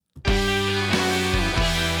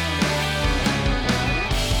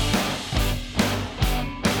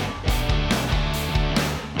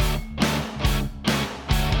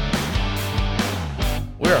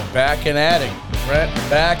back and at it. Brent,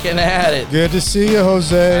 back and at it. Good to see you,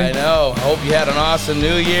 Jose. I know. Hope you had an awesome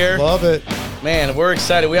New Year. Love it. Man, we're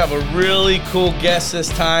excited. We have a really cool guest this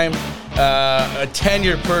time, a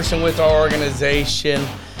tenured person with our organization.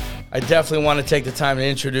 I definitely want to take the time to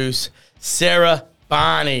introduce Sarah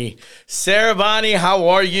Bonney. Sarah Bonney, how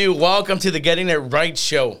are you? Welcome to the Getting It Right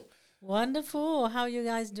show. Wonderful. How are you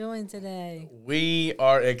guys doing today? We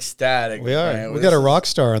are ecstatic. We are. Man. We got a rock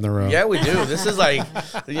star in the room. Yeah, we do. This is like,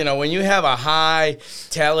 when you have a high,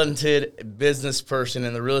 talented business person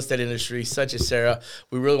in the real estate industry, such as Sarah,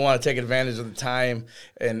 we really want to take advantage of the time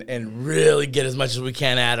and really get as much as we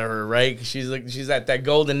can out of her, right? She's at that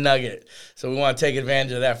golden nugget. So we want to take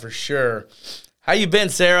advantage of that for sure. How you been,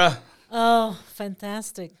 Sarah? Oh,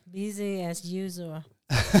 fantastic. Busy as usual.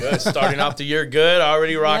 Good. Starting off the year good,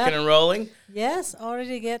 already rocking and rolling. Yes,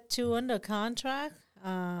 already get 2 under contract,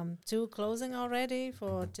 2 closing already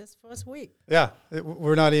for just first week. Yeah,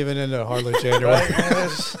 we're not even into hardly January.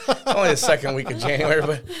 It's only the second week of January,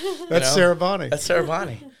 but That's Sarah Bonney. That's Sarah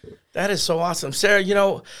Bonney. That is so awesome. Sarah,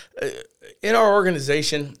 in our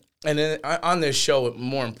organization and on this show,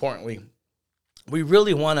 more importantly, we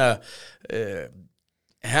really want to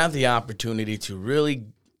have the opportunity to really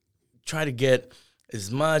try to get as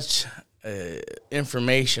much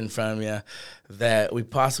information from you that we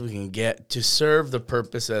possibly can get to serve the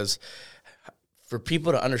purpose as for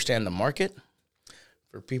people to understand the market,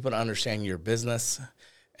 for people to understand your business,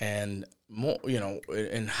 and more,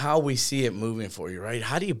 and how we see it moving for you, right?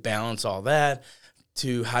 How do you balance all that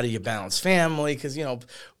to how do you balance family? Because,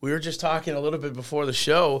 we were just talking a little bit before the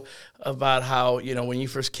show about how, when you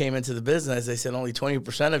first came into the business, they said only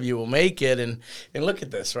 20% of you will make it. And look at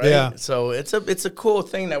this, right? Yeah. So it's a cool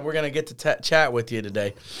thing that we're going to get to chat with you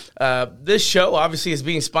today. This show, obviously, is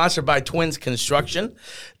being sponsored by Twins Construction.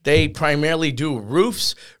 They primarily do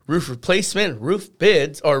roofs, roof replacement, roof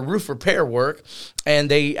bids, or roof repair work. And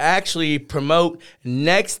they actually promote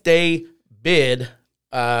next day bid.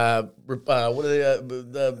 What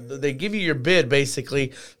do they give you your bid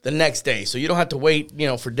basically the next day, so you don't have to wait,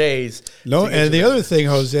 for days. No, and the other thing,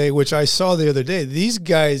 Jose, which I saw the other day, these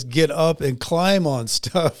guys get up and climb on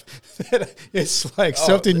stuff. It's like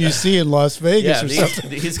something you see in Las Vegas something.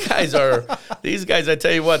 These guys, I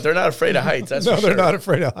tell you what, they're not afraid of heights. That's no, for sure. They're not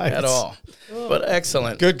afraid of heights At all. But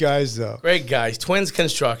excellent. Good guys, though. Great guys. Twins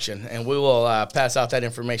Construction, and we will pass out that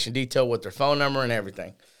information detail with their phone number and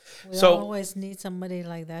everything. We always need somebody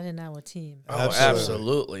like that in our team. Oh,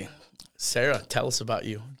 absolutely. Sarah, tell us about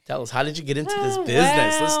you. Tell us, how did you get into this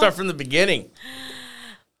business? Let's start from the beginning.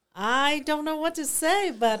 I don't know what to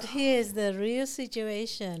say, but here's the real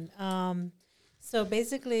situation. So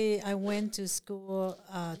basically, I went to school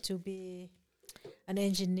to be an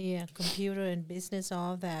engineer, computer and business,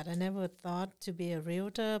 all that. I never thought to be a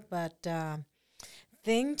realtor, but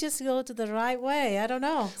things just go to the right way. I don't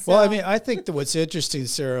know. Well, I think that what's interesting,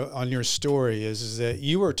 Sarah, on your story is that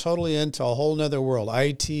you were totally into a whole nother world,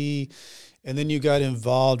 IT, and then you got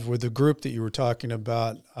involved with the group that you were talking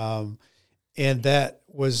about, and that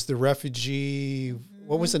was the refugee.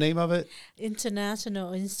 What was the name of it?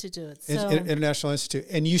 International Institute. International Institute,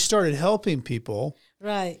 and you started helping people,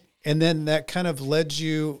 right? And then that kind of led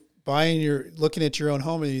you looking at your own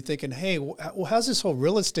home, and you're thinking, hey, how's this whole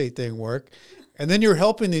real estate thing work? And then you're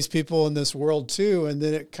helping these people in this world too. And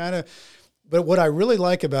then but what I really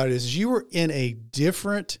like about it is you were in a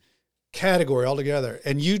different category altogether.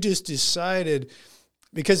 And you just decided,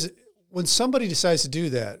 because when somebody decides to do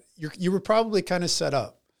that, you were probably kind of set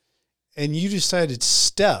up and you decided to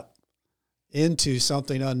step into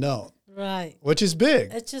something unknown. Right. Which is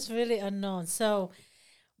big. It's just really unknown. So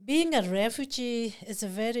being a refugee is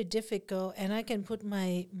very difficult, and I can put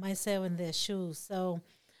myself in their shoes. So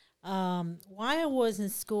while I was in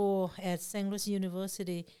school at St. Louis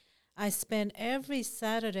University, I spent every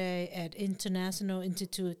Saturday at International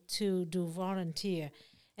Institute to do volunteer.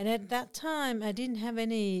 And at that time, I didn't have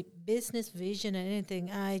any business vision or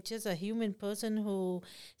anything. I just a human person who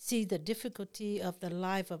see the difficulty of the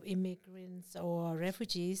life of immigrants or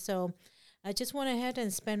refugees. So I just went ahead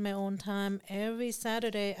and spent my own time. Every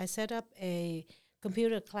Saturday, I set up a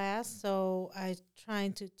computer class, so I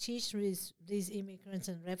trying to teach these immigrants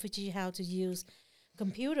and refugees how to use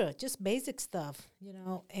computer, just basic stuff,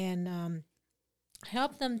 and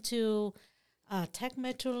help them to take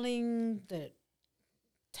Metrolink,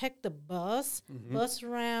 take the bus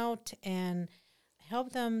route, and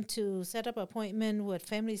help them to set up appointment with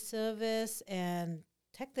family service and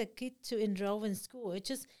take the kid to enroll in school. It's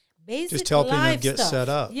just basic just helping them get stuff. set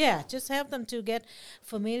up. Yeah, just help them to get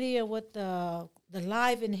familiar with the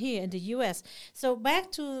life in here in the U.S. So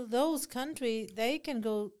back to those countries, they can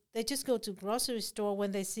go they just go to grocery store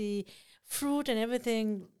when they see fruit and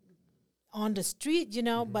everything on the street, you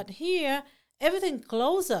know. But here, everything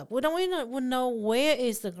close up. We don't even know where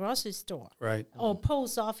is the grocery store, Right. or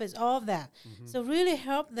post office, all of that. So really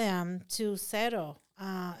help them to settle.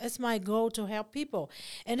 It's my goal to help people,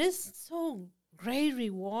 and it's so great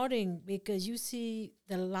rewarding because you see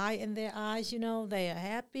the light in their eyes. You know, they are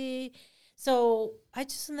happy. So I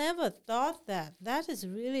just never thought that is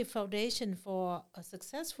really foundation for a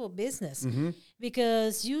successful business,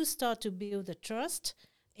 because you start to build the trust.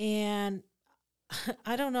 And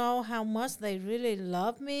I don't know how much they really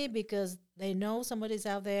love me, because they know somebody's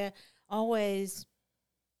out there always,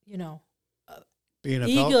 you know, Being a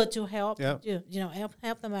eager to help, Yep.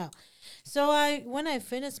 help them out. So when I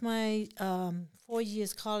finished my 4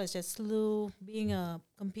 years college at SLU, being a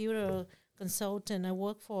computer consultant, I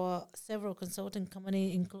worked for several consulting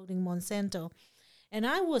companies, including Monsanto, and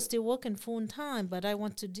I was still working full time, but I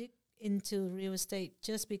want to dig into real estate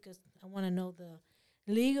just because I want to know the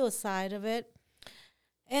legal side of it.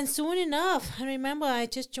 And soon enough, I remember I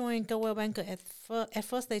just joined Coldwell Banker. At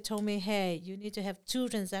first, they told me, hey, you need to have 2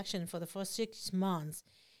 transactions for the first 6 months.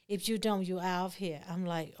 If you don't, you're out of here. I'm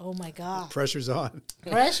like, oh, my God. Pressure's on.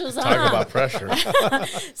 Pressure's on. Talk about pressure.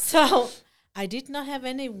 So I did not have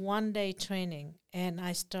any one-day training, and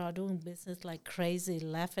I started doing business like crazy,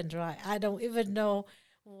 left and right. I don't even know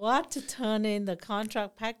what to turn in the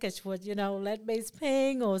contract package with, lead-based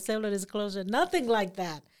paying or seller disclosure, nothing like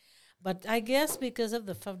that. But I guess because of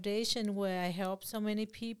the foundation where I help so many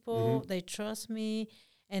people, they trust me.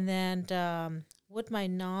 And then with my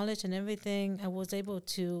knowledge and everything, I was able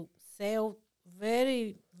to sell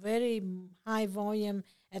very, very high volume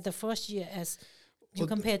at the first year as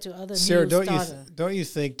compared to other Sarah, new starters. don't you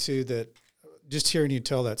think too that just hearing you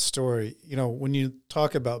tell that story, when you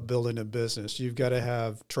talk about building a business, you've got to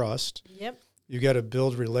have trust. Yep. You got to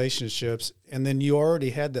build relationships, and then you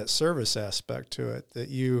already had that service aspect to it that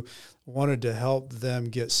you wanted to help them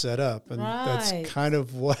get set up, and that's kind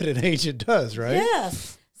of what an agent does, right?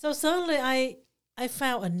 Yes. So suddenly I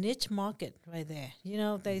found a niche market right there.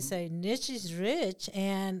 They say niche is rich,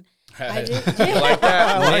 and I did. I like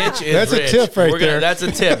that. Niche is That's rich. a tip right there. That's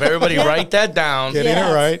a tip. Everybody write that down. Getting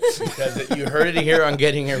it right. Because you heard it here on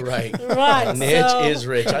Getting It Right. Right. Niche is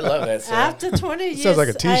rich. I love that, Sarah. After 20 years. Sounds like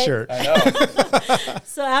a T-shirt. I know.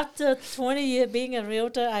 So after 20 years being a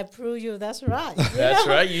realtor, I prove you that's right. That's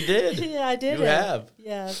right. You did. Yeah, I did. You have.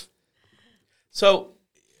 Yes. So,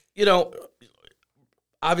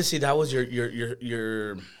 obviously that was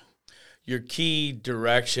your key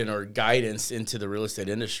direction or guidance into the real estate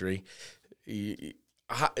industry.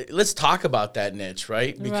 Let's talk about that niche,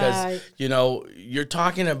 right? Because, you're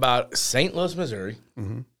talking about St. Louis, Missouri,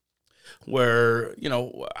 where,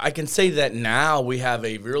 I can say that now we have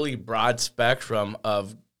a really broad spectrum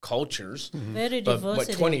of cultures. Very But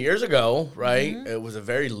diversity. 20 years ago, right, it was a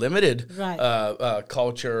very limited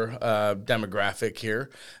culture demographic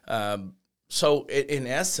here. So in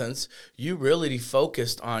essence, you really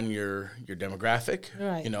focused on your demographic,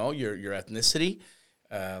 Right. Your ethnicity.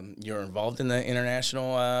 You're involved in the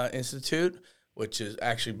International Institute, which is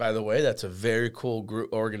actually, by the way, that's a very cool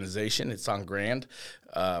group organization. It's on Grand,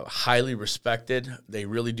 highly respected. They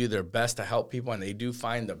really do their best to help people, and they do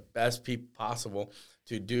find the best people possible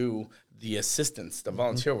to do the assistance, the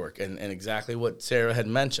volunteer work, and exactly what Sarah had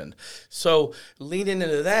mentioned. So leading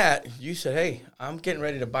into that, you said, hey, I'm getting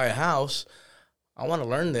ready to buy a house. I want to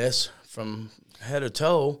learn this from head to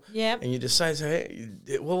toe. Yep. And you decided,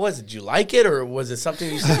 hey, what was it? Did you like it, or was it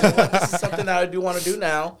something you said, this is something that I do want to do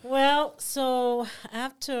now? Well, so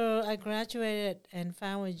after I graduated and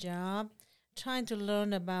found a job, trying to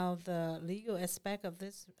learn about the legal aspect of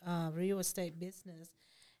this real estate business.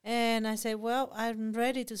 And I said, well, I'm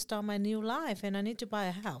ready to start my new life, and I need to buy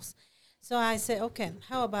a house. So I said, okay,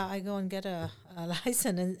 how about I go and get a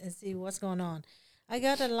license and see what's going on. I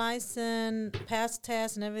got a license, passed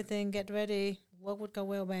tests and everything, get ready, work with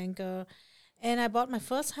Coldwell Banker, and I bought my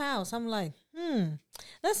first house. I'm like,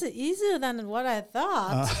 that's easier than what I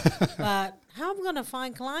thought, but how am I going to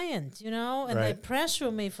find clients, And they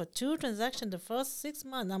pressure me for 2 transactions the first 6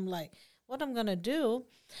 months. I'm like, what I'm going to do?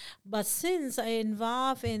 But since I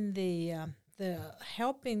involved in the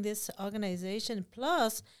helping this organization,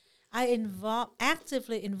 plus I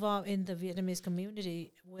actively involved in the Vietnamese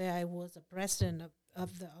community where I was the president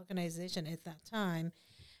of the organization at that time.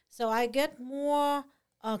 So I get more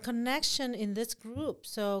connection in this group.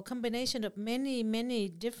 So combination of many, many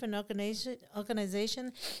different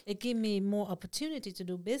organizations, it give me more opportunity to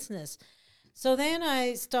do business. So then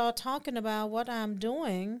I start talking about what I'm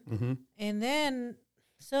doing, and then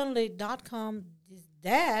suddenly .com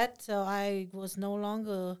that, so I was no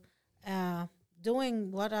longer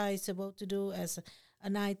doing what I supposed to do as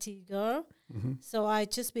an IT girl. So I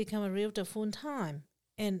just became a realtor full time,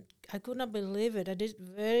 and I could not believe it. I did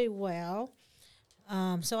very well.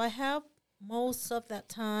 So I helped most of that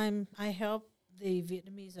time. I helped the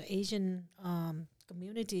Vietnamese or Asian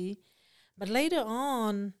community, but later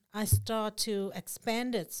on I start to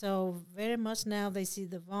expand it. So very much now they see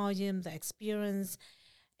the volume, the experience,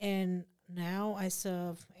 and now I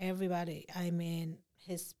serve everybody. I mean,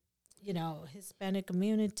 Hispanic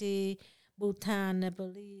community, Bhutan,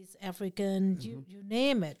 Nepalese, African, you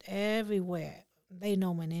name it, everywhere. They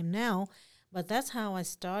know my name now, but that's how I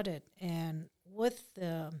started. And with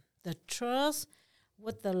the trust,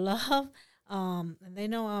 with the love, and they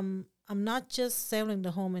know I'm not just selling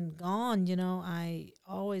the home and gone. I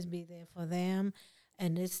always be there for them.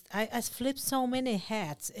 And I flip so many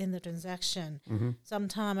hats in the transaction.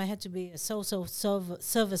 Sometimes I had to be a social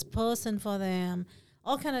service person for them,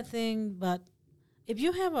 all kind of thing. But if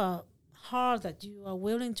you have a heart that you are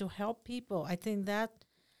willing to help people, I think that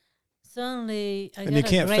certainly I And get you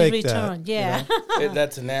can't a great fake that, return. Yeah.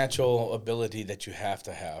 That's a natural ability that you have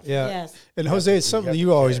to have. Yeah. Yes. And Jose, it's something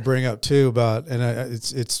you always bring up too about, and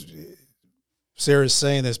it's Sarah's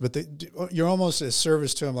saying this, but you're almost a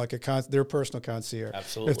service to them, like their personal concierge.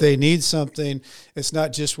 Absolutely. If they need something, it's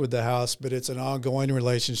not just with the house, but it's an ongoing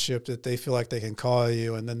relationship that they feel like they can call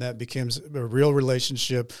you, and then that becomes a real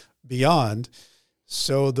relationship beyond.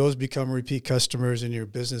 So those become repeat customers, and your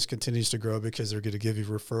business continues to grow because they're going to give you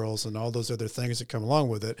referrals and all those other things that come along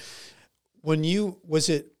with it.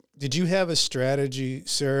 Did you have a strategy,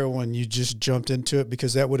 Sarah, when you just jumped into it,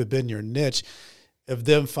 because that would have been your niche, of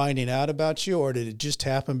them finding out about you, or did it just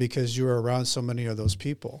happen because you were around so many of those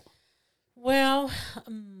people? Well,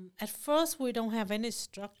 at first we don't have any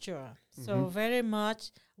structure, so very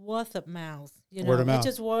much word of mouth. Word of mouth. It's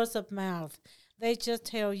just words of mouth. They just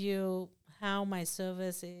tell you how my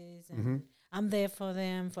service is, and I'm there for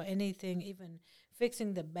them for anything, even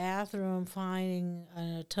fixing the bathroom, finding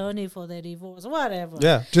an attorney for their divorce, whatever.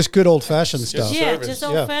 Yeah, just good old-fashioned stuff. Yeah, service. just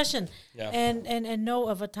old-fashioned. Yeah. And no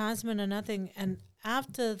advertisement or nothing. And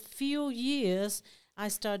after a few years, I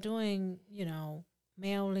start doing,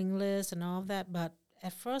 mailing lists and all of that. But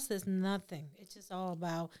at first, there's nothing. It's just all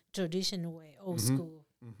about traditional way, old school.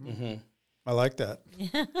 I like that.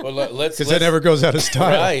 Well, let's Because that never goes out of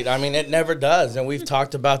style. Right. I mean, it never does. And we've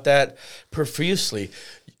talked about that profusely.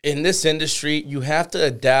 In this industry, you have to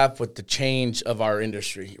adapt with the change of our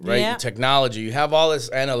industry, right? Yeah. Technology. You have all this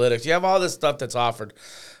analytics. You have all this stuff that's offered.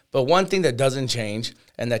 But one thing that doesn't change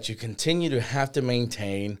and that you continue to have to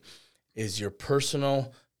maintain is your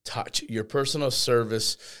personal touch, your personal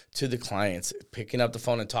service to the clients, picking up the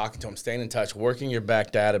phone and talking to them, staying in touch, working your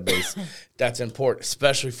back database. That's important,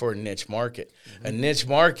 especially for a niche market. A niche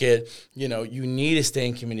market, you need to stay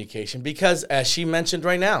in communication because, as she mentioned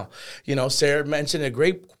right now, Sarah mentioned a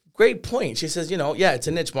great point. She says, it's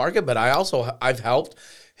a niche market, but I've helped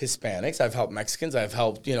Hispanics, I've helped Mexicans, I've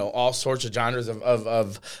helped, all sorts of genres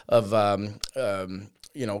of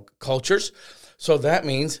cultures. So that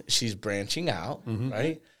means she's branching out,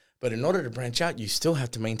 right? But in order to branch out, you still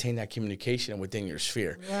have to maintain that communication within your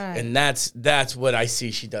sphere. Right. And that's what I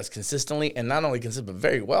see she does consistently, and not only consistent, but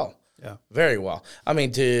very well. Yeah. Very well. I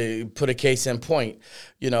mean, to put a case in point,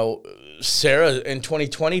 Sarah in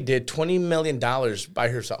 2020 did $20 million by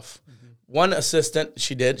herself. One assistant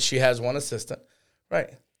she did. She has one assistant.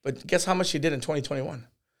 Right. But guess how much she did in 2021?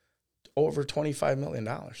 Over $25 million.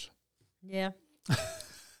 Yeah.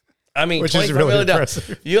 I mean, which is really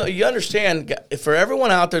impressive. You understand, for everyone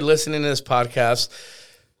out there listening to this podcast,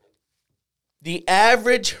 the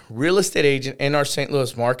average real estate agent in our St.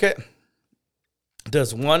 Louis market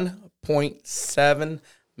does $1.7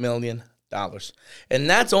 million. And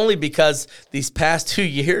that's only because these past 2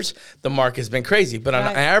 years, the market has been crazy. But on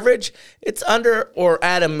average, it's under or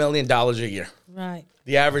at $1 million a year. Right.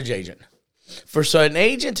 The average agent. For an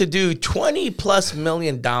agent to do $20+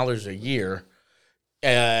 million a year,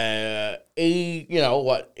 80,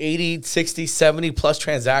 60, 70 plus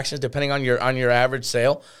transactions, depending on your average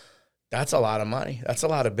sale, that's a lot of money. That's a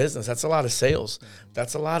lot of business. That's a lot of sales.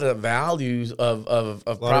 That's a lot of values of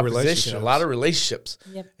proposition, a lot of relationships.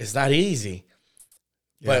 Yep. It's not easy.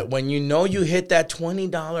 Yeah. But when you hit that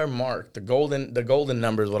 $20 mark, the golden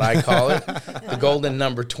number is what I call it, the golden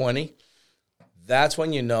number 20, that's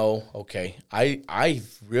when okay, I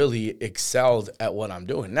really excelled at what I'm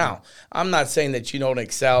doing. Now, I'm not saying that you don't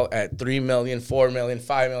excel at 3 million, 4 million,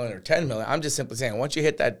 5 million, or 10 million. I'm just simply saying once you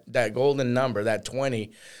hit that golden number, that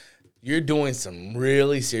 20, you're doing some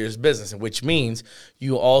really serious business, which means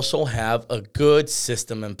you also have a good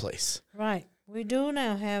system in place. Right. We do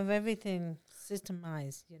now have everything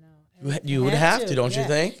systemized, you know. You would have to, don't you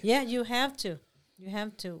think? Yeah, you have to. You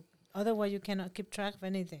have to. Otherwise, you cannot keep track of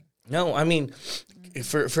anything. No, I mean,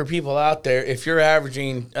 for people out there, if you're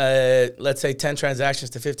averaging, let's say 10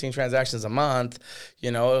 transactions to 15 transactions a month,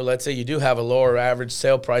 you know, let's say you do have a lower average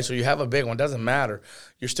sale price or you have a big one, doesn't matter.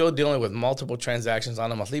 You're still dealing with multiple transactions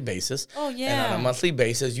on a monthly basis. Oh, yeah. And on a monthly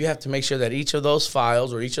basis, you have to make sure that each of those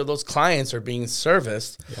files or each of those clients are being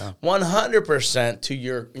serviced 100% to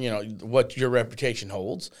your, you know, what your reputation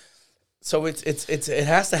holds. So it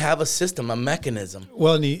has to have a system, a mechanism.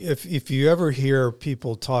 Well, and if you ever hear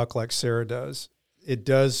people talk like Sarah does, it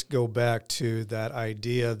does go back to that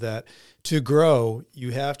idea that to grow,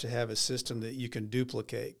 you have to have a system that you can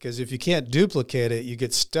duplicate. Because if you can't duplicate it, you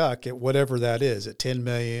get stuck at whatever that is, at 10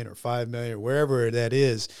 million or 5 million or wherever that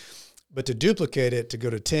is. But to duplicate it, to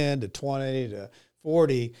go to 10 to 20 to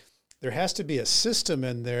 40, there has to be a system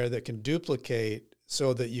in there that can duplicate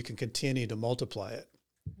so that you can continue to multiply it.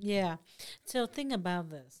 Yeah. So think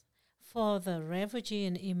about this. For the refugee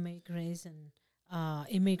and immigrants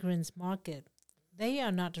market, they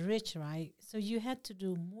are not rich, right? So you had to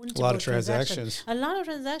do multiple A lot of transactions. A lot of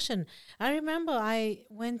transactions. I remember I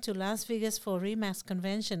went to Las Vegas for RE/MAX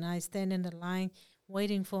convention. I stand in the line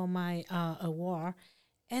waiting for my award.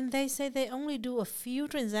 And they say they only do a few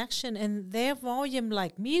transactions and their volume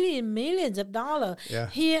like millions of dollars. Yeah.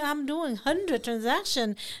 Here I'm doing 100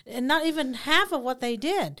 transactions and not even half of what they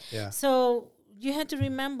did. Yeah. So you had to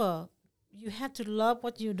remember, you had to love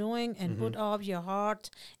what you're doing and put all of your heart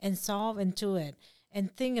and soul into it. And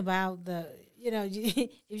think about if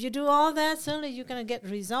you do all that, certainly you're going to get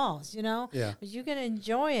results, you know. Yeah. But you're going to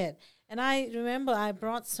enjoy it. And I remember I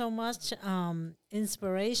brought so much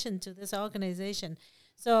inspiration to this organization.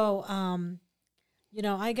 So,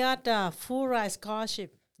 I got a full ride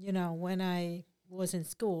scholarship, when I was in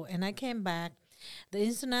school. And I came back. The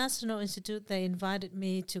International Institute, they invited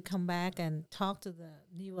me to come back and talk to the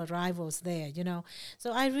new arrivals there,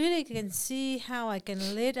 So I really can see how I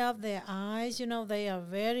can lit up their eyes. They are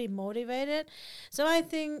very motivated. So I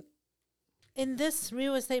think in this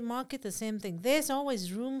real estate market, the same thing. There's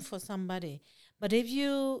always room for somebody. But if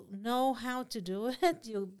you know how to do it,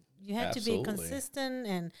 you have to be consistent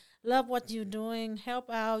and love what you're doing,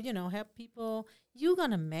 help out, help people. You're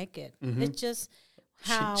going to make it. It's just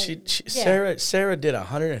how. Sarah did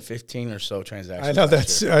 115 or so transactions. I know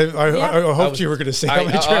that's, I hoped you were going to say how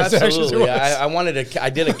many transactions absolutely. I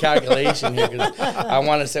did a calculation here because I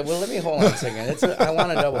want to say, well, let me hold on a second. I want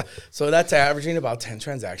to double. So that's averaging about 10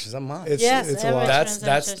 transactions a month. It's a lot.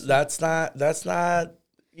 That's not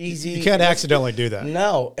easy. You can't accidentally do that.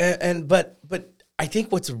 No. But I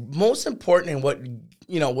think what's most important and what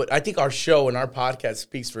I think our show and our podcast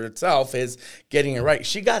speaks for itself is getting it right.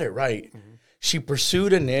 She got it right. Mm-hmm. She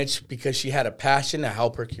pursued a niche because she had a passion to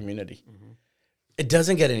help her community. Mm-hmm. It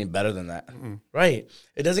doesn't get any better than that, right?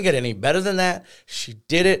 It doesn't get any better than that. She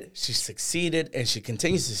did it. She succeeded, and she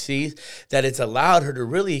continues to see that it's allowed her to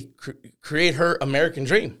really create her American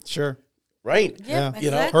dream. Sure. Right. Yeah.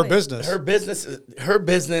 Exactly. Her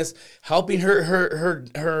business, helping her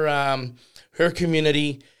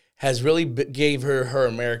community has really gave her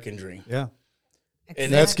American dream. Yeah. Exactly.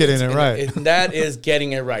 And that's getting it right. And that is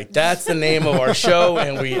getting it right. That's the name of our show,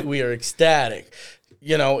 and we are ecstatic.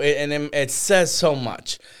 And it says so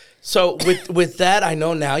much. So with that, I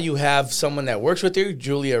know now you have someone that works with you,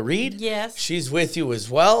 Julia Reed. Yes. She's with you as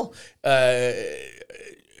well. Tell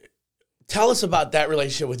us about that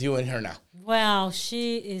relationship with you and her now. Well,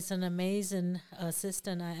 she is an amazing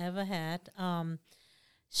assistant I ever had.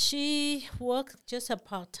 She worked just a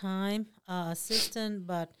part-time assistant,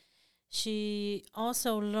 but she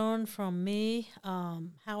also learned from me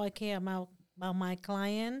how I care about my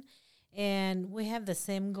client, and we have the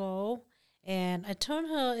same goal. And I turned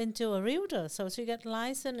her into a realtor, so she got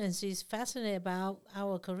licensed, and she's fascinated about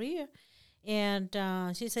our career. And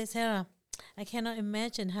she says, Sarah, I cannot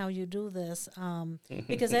imagine how you do this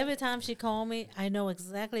because every time she called me, I know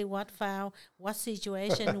exactly what file, what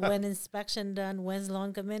situation, when inspection done, when's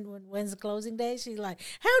loan commitment, when's closing day. She's like,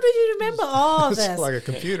 how do you remember all this? It's like a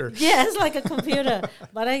computer. Yeah, it's like a computer.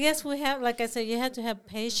 But I guess we have, like I said, you have to have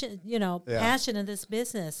patience, passion in this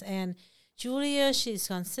business. And Julia, she's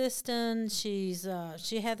consistent. She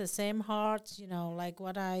had the same heart, like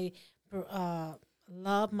what I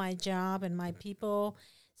love my job and my people.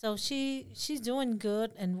 So she's doing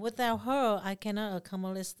good, and without her, I cannot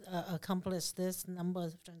accomplish this number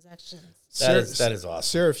of transactions. That is awesome.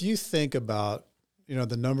 Sarah, if you think about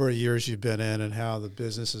the number of years you've been in and how the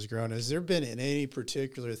business has grown, has there been any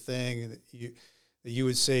particular thing that you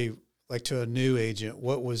would say, like to a new agent,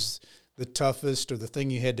 what was the toughest or the thing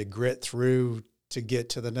you had to grit through to get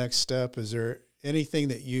to the next step? Is there anything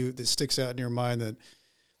that sticks out in your mind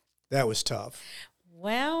that was tough?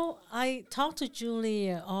 Well, I talk to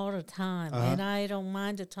Julia all the time, and I don't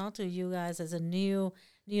mind to talk to you guys as a new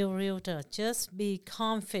realtor. Just be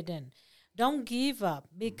confident. Don't give up,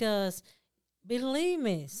 because believe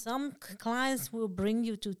me, some clients will bring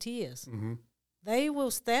you to tears. They will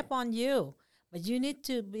step on you, but you need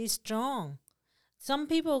to be strong. Some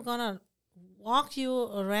people are gonna walk you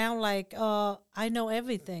around like, I know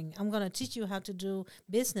everything. I'm going to teach you how to do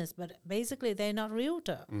business. But basically, they're not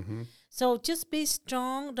realtor. So just be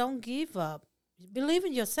strong. Don't give up. Believe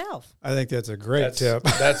in yourself. I think that's a great tip.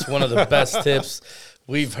 That's one of the best tips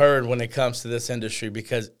we've heard when it comes to this industry,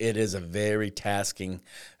 because it is a very tasking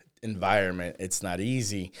environment. It's not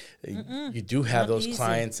easy. You do have those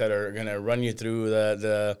clients that are going to run you through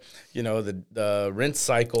the rinse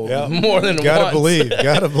cycle more than once.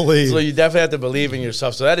 Gotta believe. So you definitely have to believe in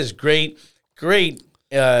yourself. So that is great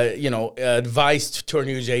advice to a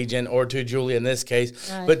new agent, or to Julia in this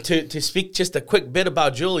case. Right. But to speak just a quick bit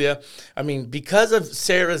about Julia, I mean, because of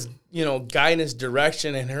Sarah's guidance,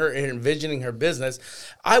 direction, and her envisioning her business,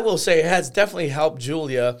 I will say it has definitely helped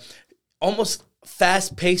Julia almost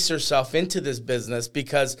fast-pace herself into this business,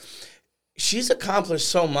 because she's accomplished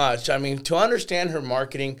so much. I mean, to understand her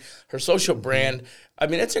marketing, her social brand, I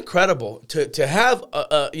mean, it's incredible to have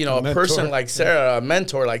a person like Sarah, a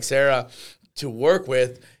mentor like Sarah, to work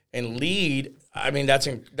with and lead. I mean, that's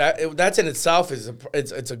in itself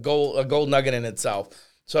it's a gold nugget in itself.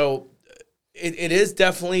 So it is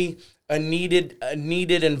definitely a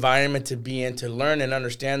needed environment to be in, to learn and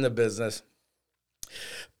understand the business.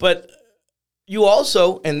 But you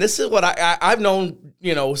also, and this is what I've known,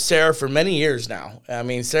 Sarah for many years now. I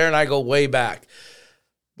mean, Sarah and I go way back.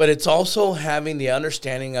 But it's also having the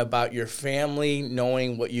understanding about your family,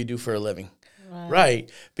 knowing what you do for a living. Right.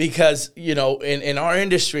 Because, in our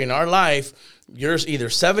industry, in our life, you're either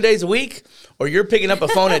 7 days a week, or you're picking up a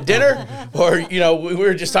phone at dinner, or, we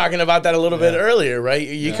were just talking about that a little bit earlier, right?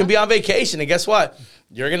 You can be on vacation, and guess what?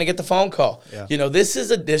 You're going to get the phone call. Yeah. This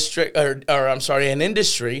is an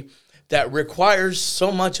industry that requires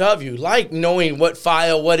so much of you, like knowing what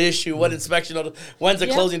file, what issue, what inspection, when's the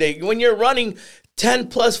closing date. When you're running 10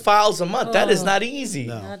 plus files a month, that is not easy.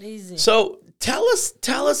 No. Not easy. So tell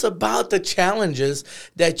us about the challenges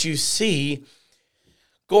that you see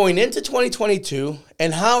going into 2022,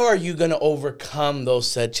 and how are you going to overcome those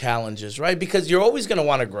said challenges, right? Because you're always going to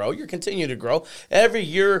want to grow. You're continuing to grow. Every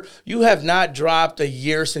year, you have not dropped a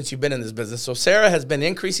year since you've been in this business. So Sarah has been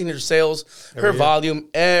increasing her sales, her volume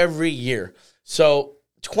every year. So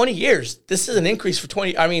 20 years, this is an increase for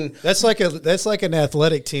 20. I mean, that's like an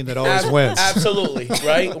athletic team that always wins. Absolutely,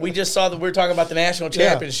 right? We just saw that we're talking about the national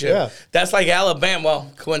championship. Yeah. That's like Alabama.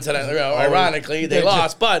 Well, coincidentally, ironically, they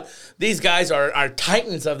lost, but these guys are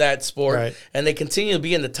titans of that sport, and they continue to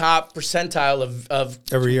be in the top percentile of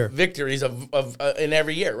every year victories of in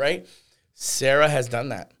every year, right? Sarah has done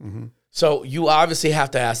that. Mm-hmm. So you obviously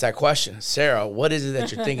have to ask that question. Sarah, what is it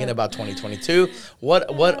that you're thinking about 2022? What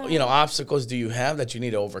obstacles do you have that you need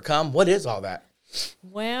to overcome? What is all that?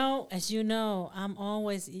 Well, as you know, I'm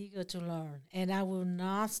always eager to learn, and I will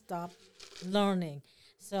not stop learning.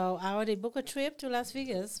 So I already booked a trip to Las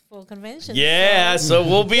Vegas for a convention. Yeah, so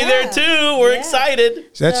we'll be there too. We're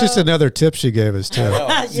excited. That's just another tip she gave us too.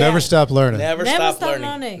 Never stop learning. Never stop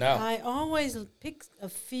learning. No. I always pick a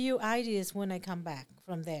few ideas when I come back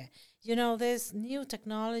from there. There's new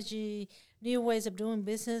technology, new ways of doing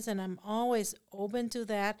business, and I'm always open to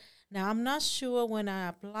that. Now, I'm not sure when I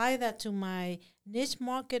apply that to my niche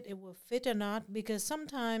market, it will fit or not, because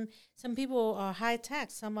sometimes some people are high tech,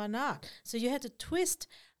 some are not. So you have to twist,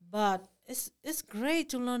 but it's great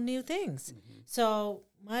to learn new things. Mm-hmm. So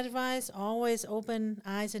my advice, always open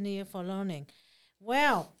eyes and ears for learning.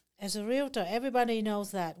 Well, as a realtor, everybody knows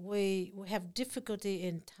that we have difficulty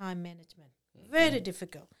in time management, very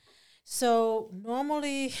difficult. So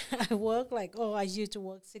normally I work I used to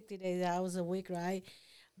work 60 hours a week, right?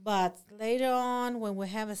 But later on, when we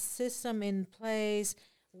have a system in place,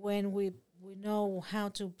 when we know how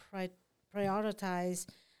to prioritize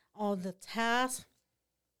all the tasks,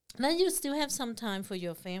 then you still have some time for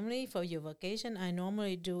your family, for your vacation. I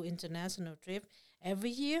normally do international trip every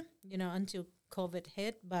year, until COVID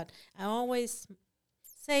hit, but I always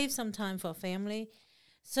save some time for family.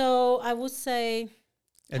 So I would say...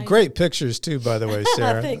 And great pictures too, by the way,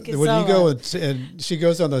 Sarah. Thank you when you go and she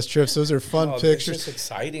goes on those trips, those are fun pictures. It's just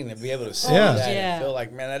exciting to be able to see that and feel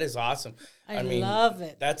like, man, that is awesome. I mean, love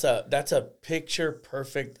it. That's a picture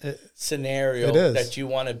perfect scenario that you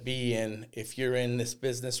want to be in if you're in this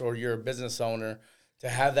business or you're a business owner, To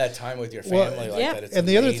have that time with your family like yeah. that. It's And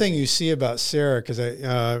the other amazing. thing you see about Sarah, because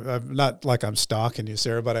I'm not like I'm stalking you,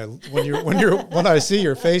 Sarah, but when I see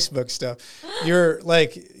your Facebook stuff, you're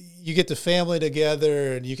like, you get the family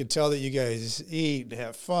together and you can tell that you guys eat and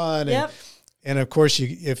have fun. Yep. And of course,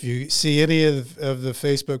 if you see any of the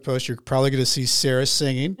Facebook posts, you're probably going to see Sarah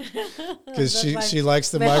singing because she likes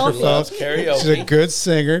the my whole microphone. loves karaoke. She's a good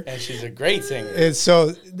singer. And she's a great singer. And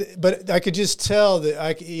so, but I could just tell that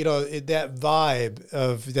that vibe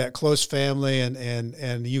of that close family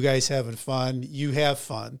and you guys having fun. You have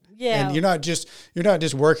fun, Yeah. and you're not just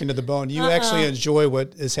working to the bone. You actually enjoy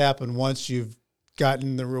what has happened once you've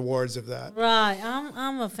gotten the rewards of that. Right.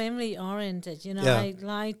 I'm a family oriented. You know, Yeah. I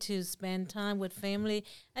like to spend time with family.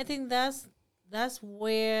 I think that's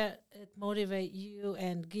where it motivates you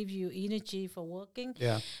and give you energy for working.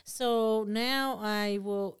 Yeah. So now I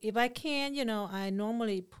will, if I can, I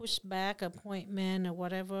normally push back appointment or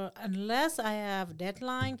whatever, unless I have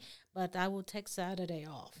deadline, but I will take Saturday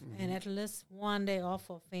off and at least one day off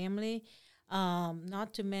for family.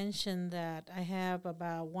 Not to mention that I have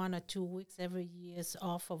about 1 or 2 weeks every year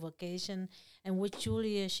off for vacation. And with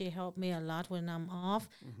Julia, she helped me a lot when I'm off.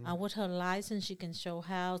 With her license, she can show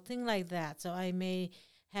how, things like that. So I may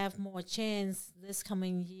have more chance this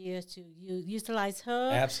coming year to utilize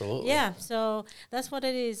her. Absolutely. Yeah, so that's what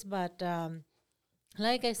it is. But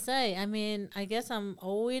like I say, I mean, I guess I'm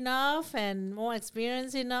old enough and more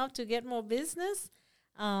experienced enough to get more business.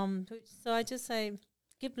 So I just say,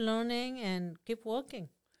 keep learning and keep working.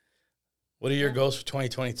 What are your goals for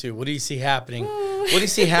 2022? What do you see happening? What do you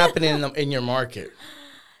see happening in your market?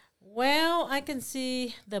 Well, I can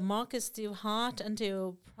see the market still hot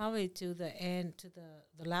until probably to the end, to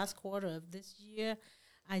the last quarter of this year.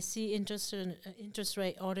 I see interest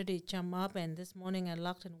rate already jump up, and this morning I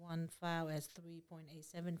locked in one file as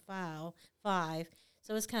 3.875.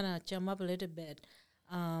 So it's kind of jump up a little bit.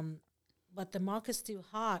 But the market's still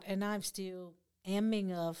hot, and I'm still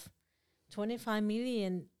aiming of 25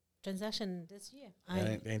 million transaction this year.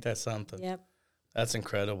 Ain't that something? Yep. That's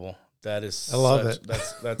incredible. That is, I love it.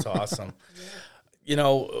 That's awesome.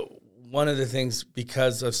 One of the things,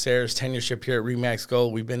 because of Sarah's tenureship here at Remax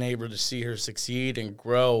Gold, we've been able to see her succeed and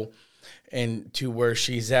grow and to where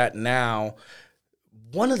she's at now.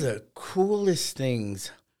 One of the coolest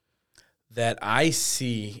things that I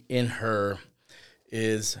see in her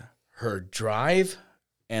is her drive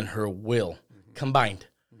and her will combined.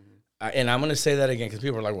 And I'm going to say that again because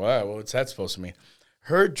people are like, wow, what's that supposed to mean?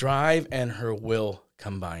 Her drive and her will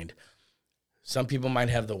combined. Some people might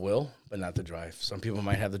have the will, but not the drive. Some people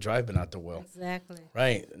might have the drive, but not the will. Exactly.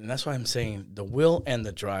 Right. And that's why I'm saying the will and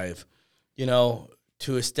the drive, to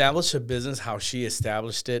establish a business, how she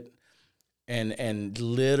established it and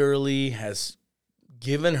literally has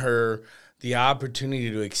given her the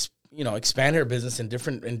opportunity to, expand her business in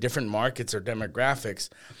different markets or demographics.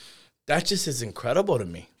 That just is incredible to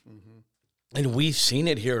me. And we've seen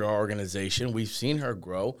it here at our organization. We've seen her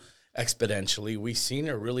grow exponentially. We've seen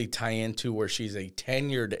her really tie into where she's a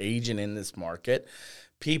tenured agent in this market.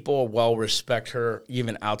 People respect her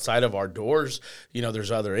even outside of our doors.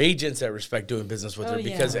 There's other agents that respect doing business with her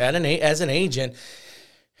because as an agent,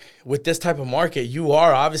 with this type of market, you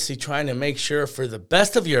are obviously trying to make sure for the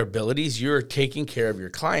best of your abilities, you're taking care of your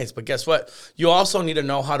clients. But guess what? You also need to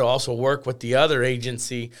know how to also work with the other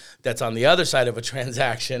agency that's on the other side of a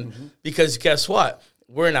transaction because guess what?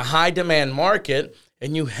 We're in a high demand market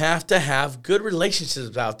and you have to have good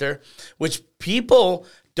relationships out there, which people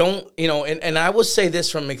don't, and I will say this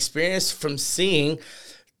from experience, from seeing,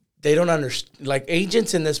 they don't understand, like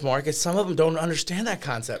agents in this market, some of them don't understand that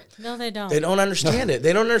concept. No, they don't. They don't understand it.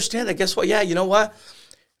 They don't understand it. Guess what? Yeah, you know what?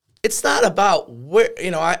 It's not about where,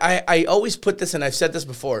 I always put this, and I've said this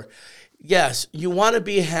before. Yes, you want to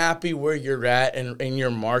be happy where you're at and in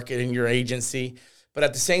your market, in your agency, but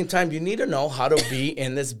at the same time, you need to know how to be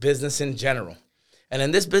in this business in general. And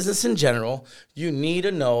in this business in general, you need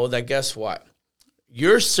to know that, guess what?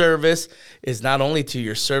 Your service is not only to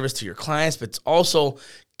your service to your clients, but it's also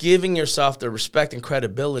giving yourself the respect and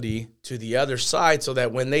credibility to the other side so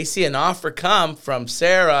that when they see an offer come from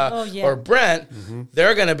Sarah or Brent,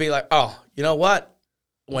 they're going to be like, oh, you know what?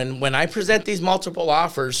 When I present these multiple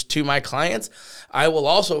offers to my clients, I will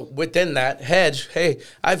also, within that hedge, hey,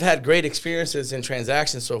 I've had great experiences in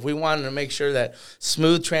transactions. So if we wanted to make sure that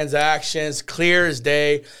smooth transactions, clear as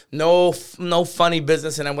day, no funny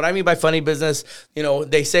business. And what I mean by funny business,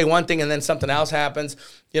 they say one thing and then something else happens,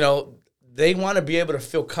 they want to be able to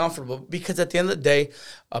feel comfortable, because at the end of the day,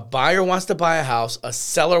 a buyer wants to buy a house, a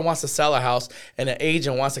seller wants to sell a house, and an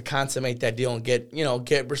agent wants to consummate that deal and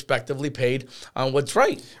get respectively paid on what's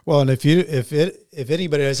right. Well, and if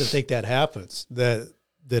anybody doesn't think that happens, that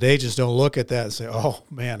agents don't look at that and say, "Oh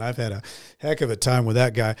man, I've had a heck of a time with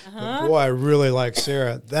that guy. But boy, I really like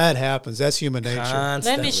Sarah." That happens. That's human nature.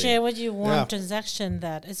 Constantly. Let me share with you one transaction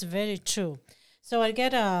that is very true. So I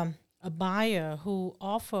get a buyer who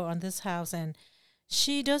offer on this house, and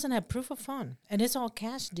she doesn't have proof of fund, and it's all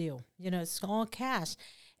cash deal. It's all cash.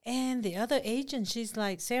 And the other agent, she's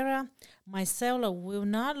like, "Sarah, my seller will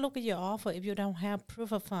not look at your offer if you don't have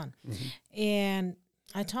proof of fund." And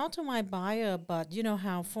I talked to my buyer, but you know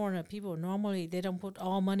how foreigner people normally, they don't put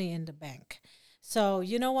all money in the bank. So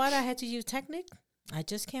you know what? I had to use technique. I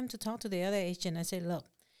just came to talk to the other agent. I said, "Look,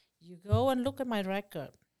 you go and look at my record,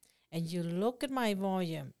 and you look at my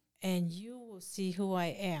volume, and you will see who I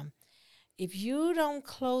am. If you don't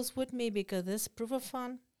close with me because this proof of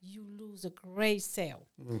fund, you lose a great sale."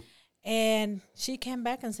 And she came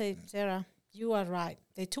back and said, "Sarah, you are right.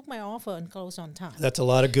 They took my offer and closed on time." That's a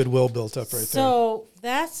lot of goodwill built up right there. So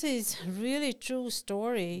that is really true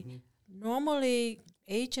story. Normally,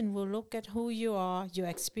 agent will look at who you are, your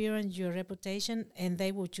experience, your reputation, and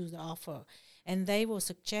they will choose the offer. And they will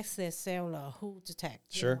suggest their seller who to take.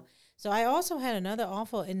 Sure. So I also had another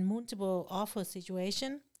offer in multiple offer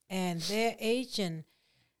situation, and their agent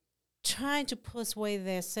trying to persuade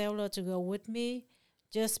their seller to go with me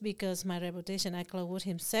just because my reputation. I closed with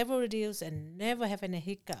him several deals and never have any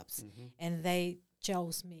hiccups, and they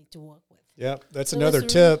chose me to work with. Yep, that's So another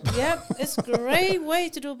it's tip. Yep, it's a great way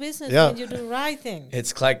to do business Yeah. when you do the right thing.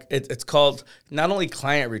 It's like it's called not only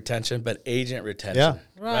client retention but agent retention. Yeah.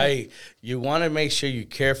 Right. You want to make sure you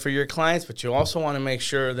care for your clients, but you also want to make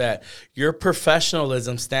sure that your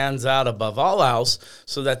professionalism stands out above all else,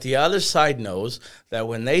 so that the other side knows that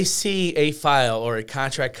when they see a file or a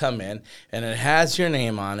contract come in and it has your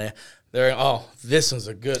name on it, they're, "Oh, this one's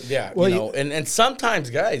a good Well, And sometimes,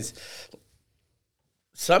 guys,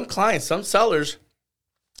 some clients, some sellers,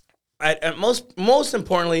 at most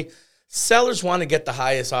importantly, sellers want to get the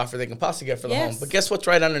highest offer they can possibly get for the home. Yes. But guess what's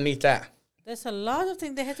right underneath that? There's a lot of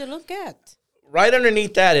things they had to look at. Right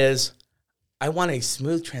underneath that is, I want a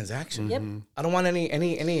smooth transaction. Yep. I don't want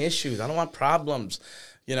any issues. I don't want problems.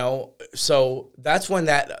 So that's when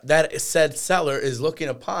that said seller is looking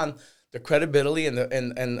upon the credibility and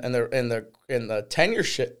the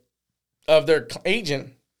tenureship of their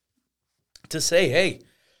agent to say, "Hey,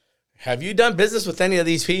 have you done business with any of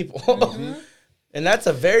these people?" And that's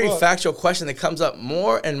a very factual question that comes up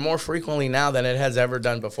more and more frequently now than it has ever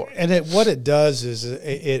done before. And what it does is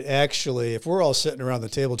it actually, if we're all sitting around the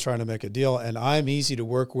table trying to make a deal and I'm easy to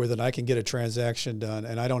work with and I can get a transaction done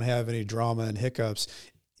and I don't have any drama and hiccups,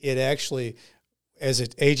 it actually, as an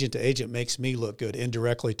agent to agent, makes me look good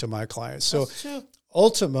indirectly to my clients. So That's true.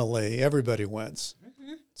 ultimately, everybody wins.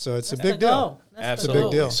 So it's a big the deal. goal. That's the Absolutely.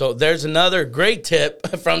 goal. Big deal. So there's another great tip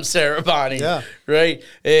from Sarah Bonnie. Yeah. Right.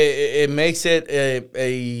 It makes it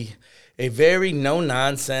a very no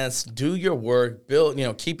nonsense. Do your work. Build.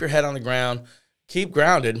 Keep your head on the ground. Keep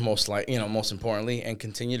grounded. Most importantly, and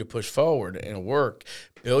continue to push forward and work.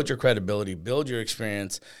 Build your credibility. Build your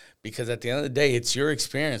experience. Because at the end of the day, it's your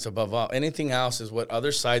experience above all. Anything else is what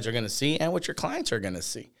other sides are going to see and what your clients are going to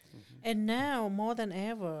see. And now, more than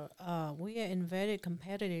ever, we are in very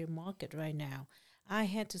competitive market right now. I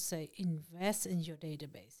had to say, invest in your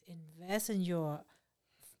database. Invest in your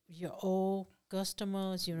old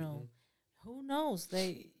customers. Who knows?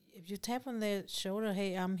 If you tap on their shoulder,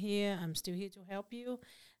 "Hey, I'm here. I'm still here to help you,"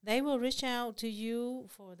 they will reach out to you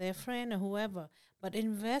for their friend or whoever. But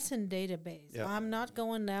invest in database. Yeah. I'm not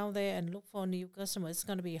going down there and look for a new customer. It's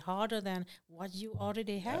going to be harder than what you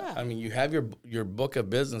already have. I mean, you have your book of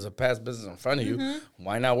business, a past business in front of you.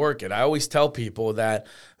 Why not work it? I always tell people that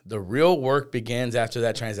the real work begins after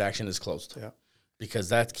that transaction is closed. Yeah. Because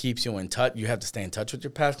that keeps you in touch. You have to stay in touch with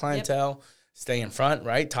your past clientele, stay in front,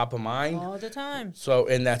 right? Top of mind. All the time. So,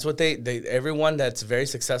 and that's what they everyone that's very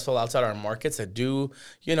successful outside our markets that do,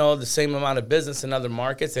 the same amount of business in other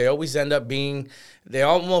markets, they always end up they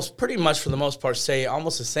almost pretty much for the most part say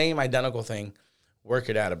almost the same identical thing. Work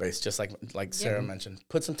your database, just like Sarah mentioned.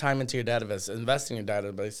 Put some time into your database, invest in your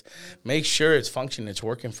database, make sure it's functioning, it's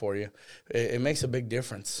working for you. It makes a big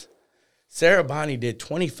difference. Sarah Bonnie did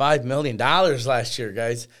 $25 million last year,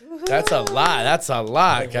 guys. Woo-hoo. That's a lot. That's a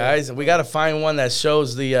lot, guys. We got to find one that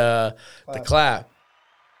shows the clap.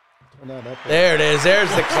 There it is.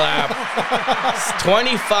 There's the clap.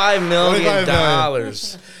 $25 million.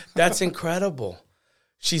 That's incredible.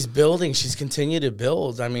 She's building. She's continued to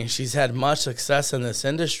build. I mean, she's had much success in this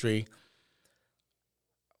industry.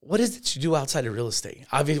 what is it you do outside of real estate?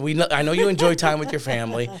 Obviously, I know you enjoy time with your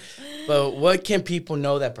family, but what can people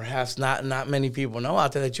know that perhaps not many people know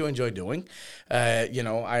out there that you enjoy doing?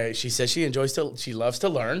 She says she loves to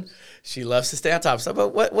learn, she loves to stay on top of stuff.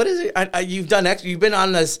 But what is it? You've been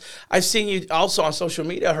on this. I've seen you also on social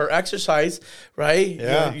media. Her exercise, right?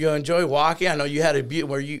 Yeah. You enjoy walking. I know you had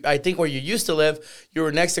where you used to live. You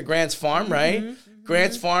were next to Grant's Farm, right? Mm-hmm.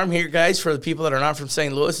 Grant's Farm here, guys, for the people that are not from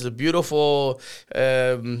St. Louis, is a beautiful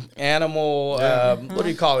animal, what do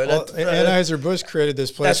you call it? Well, Anheuser-Busch created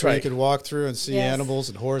this place That's where right. you could walk through and see animals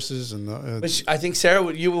and horses. But I think,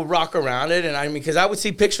 Sarah, you will rock around it. And I mean, because I would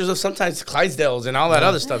see pictures of sometimes Clydesdales and all that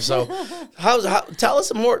other stuff. So tell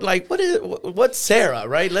us more, like, what's Sarah,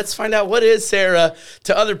 right? Let's find out what is Sarah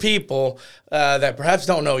to other people that perhaps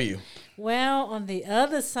don't know you. Well, on the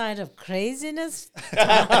other side of craziness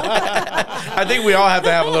I think we all have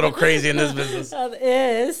to have a little crazy in this business.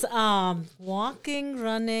 is walking,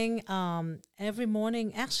 running every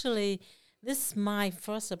morning. Actually, this is my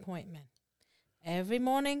first appointment. Every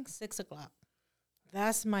morning, 6 o'clock.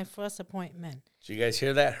 That's my first appointment. Did you guys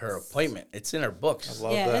hear that? Her appointment. It's in her books.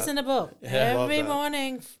 Love that. It's in the book. Yeah, Every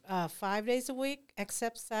morning, 5 days a week,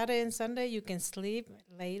 except Saturday and Sunday, you can sleep,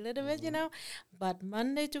 lay a little bit, But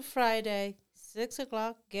Monday to Friday, 6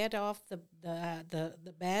 o'clock, get off the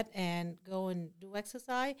bed and go and do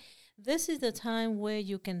exercise. This is the time where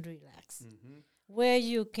you can relax, where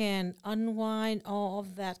you can unwind all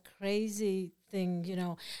of that crazy thing,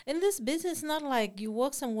 In this business, not like you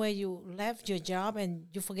work somewhere, you left your job and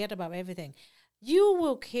you forget about everything. You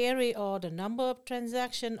will carry all the number of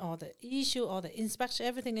transaction or the issue or the inspection,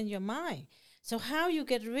 everything in your mind. So how you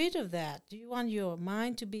get rid of that? Do you want your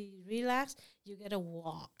mind to be relaxed? You got to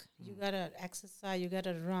walk. You got to exercise. You got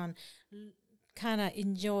to run. Kind of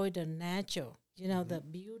enjoy the natural, the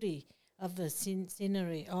beauty of the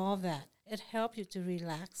scenery, all that. It helps you to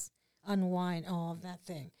relax, unwind, all of that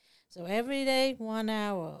thing. So every day, 1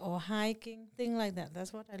 hour, or hiking, thing like that.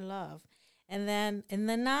 That's what I love. And then in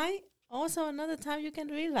the night, also another time you can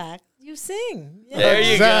relax. You sing. There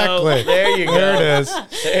you Exactly. go. There you go. There it is.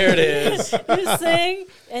 There it is. You sing.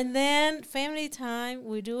 And then family time,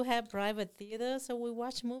 we do have private theater, so we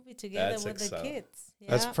watch movie together That's with the exciting. kids.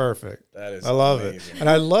 Yeah. That's perfect. That is I love amazing. it. And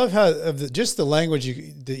I love how just the language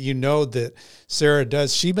that Sarah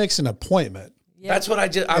does. She makes an appointment. Yeah. That's what I'm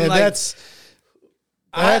And like. that's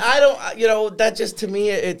I don't, that just, to me,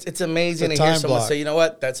 it's amazing It's to a hear time someone block. say, you know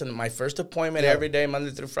what, that's my first appointment every day,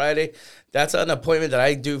 Monday through Friday. That's an appointment that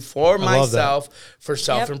I do for myself for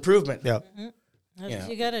self-improvement. yeah. That's Yeah. what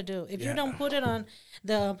you got to do. If you don't put it on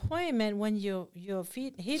the appointment when your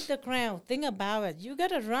feet hit the ground, think about it. You got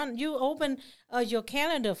to run. You open your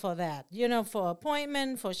calendar for that, for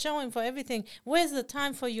appointment, for showing, for everything. Where's the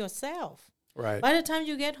time for yourself? Right. By the time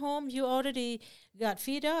you get home, you already got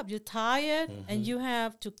feet up. You're tired, and you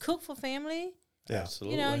have to cook for family. Yeah.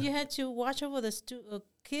 Absolutely. You had to watch over the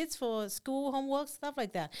kids for school homework, stuff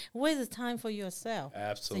like that. Where's the time for yourself?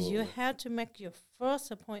 Absolutely. So you had to make your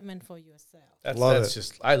first appointment for yourself. Love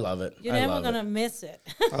it. I love it. You're never going to miss it.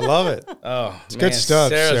 I love it. Oh, it's good stuff,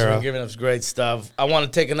 Sarah's Sarah. been giving us great stuff. I want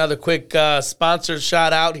to take another quick sponsor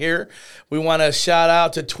shout out here. We want to shout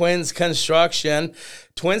out to Twins Construction.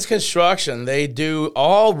 Twins Construction, they do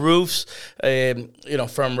all roofs,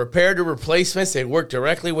 from repair to replacements. They work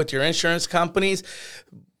directly with your insurance companies.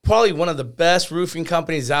 Probably one of the best roofing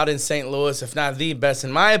companies out in St. Louis, if not the best,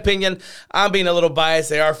 in my opinion. I'm being a little biased.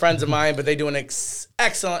 They are friends of mine, but they do an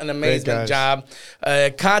excellent and amazing job.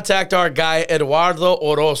 Contact our guy, Eduardo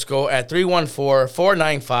Orozco, at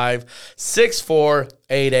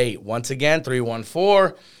 314-495-6488. Once again,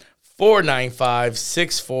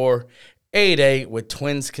 314-495-6488 with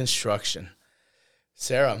Twins Construction.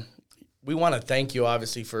 Sarah, we want to thank you,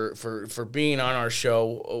 obviously, for being on our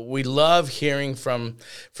show. We love hearing from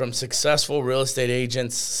successful real estate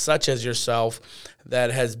agents such as yourself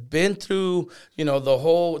that has been through, the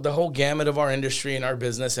whole gamut of our industry and our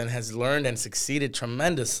business and has learned and succeeded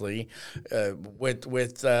tremendously with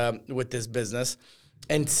this business.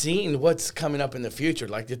 And seeing what's coming up in the future.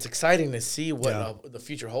 Like, it's exciting to see what the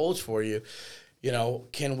future holds for you.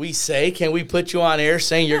 Can we put you on air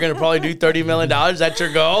saying you're going to probably do $30 million? Is that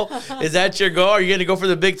your goal? Is that your goal? Are you going to go for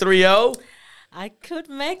the big 3-0? I could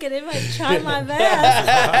make it if I try my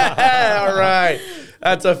best. All right.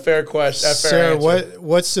 That's a fair question. Sarah,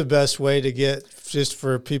 what's the best way to get, just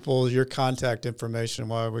for people, your contact information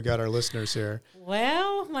while we got our listeners here?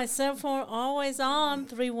 Well, my cell phone always on,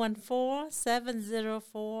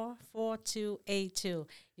 314-704-4282.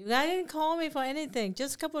 You guys didn't call me for anything.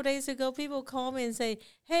 Just a couple of days ago, people called me and say,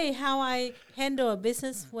 hey, how I handle a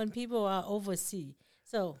business when people are overseas.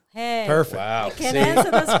 So, hey. Perfect. Wow. I can See?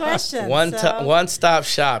 answer those questions. One-stop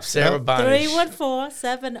shop, Sarah Yep. Bonish.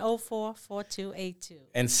 314-704-4282.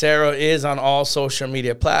 And Sarah is on all social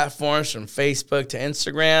media platforms, from Facebook to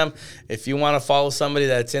Instagram. If you want to follow somebody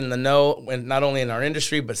that's in the know, and not only in our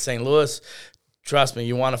industry, but St. Louis, trust me,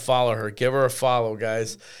 you want to follow her. Give her a follow,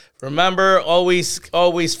 guys. Remember, always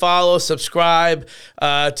follow, subscribe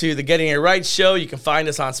to the Getting It Right show. You can find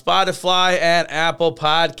us on Spotify and Apple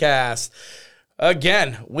Podcasts.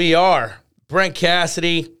 Again, we are Brent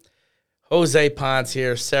Cassidy, Jose Ponce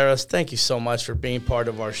here. Sarah, thank you so much for being part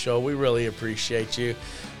of our show. We really appreciate you.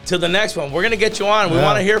 Till the next one, we're going to get you on. We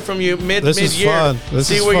want to hear from you This is mid-year. fun. This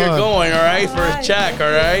See is where you're fun. going, all right, All for a right. check, all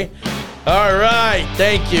right? All right,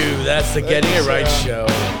 thank you. That's the Getting It Right show.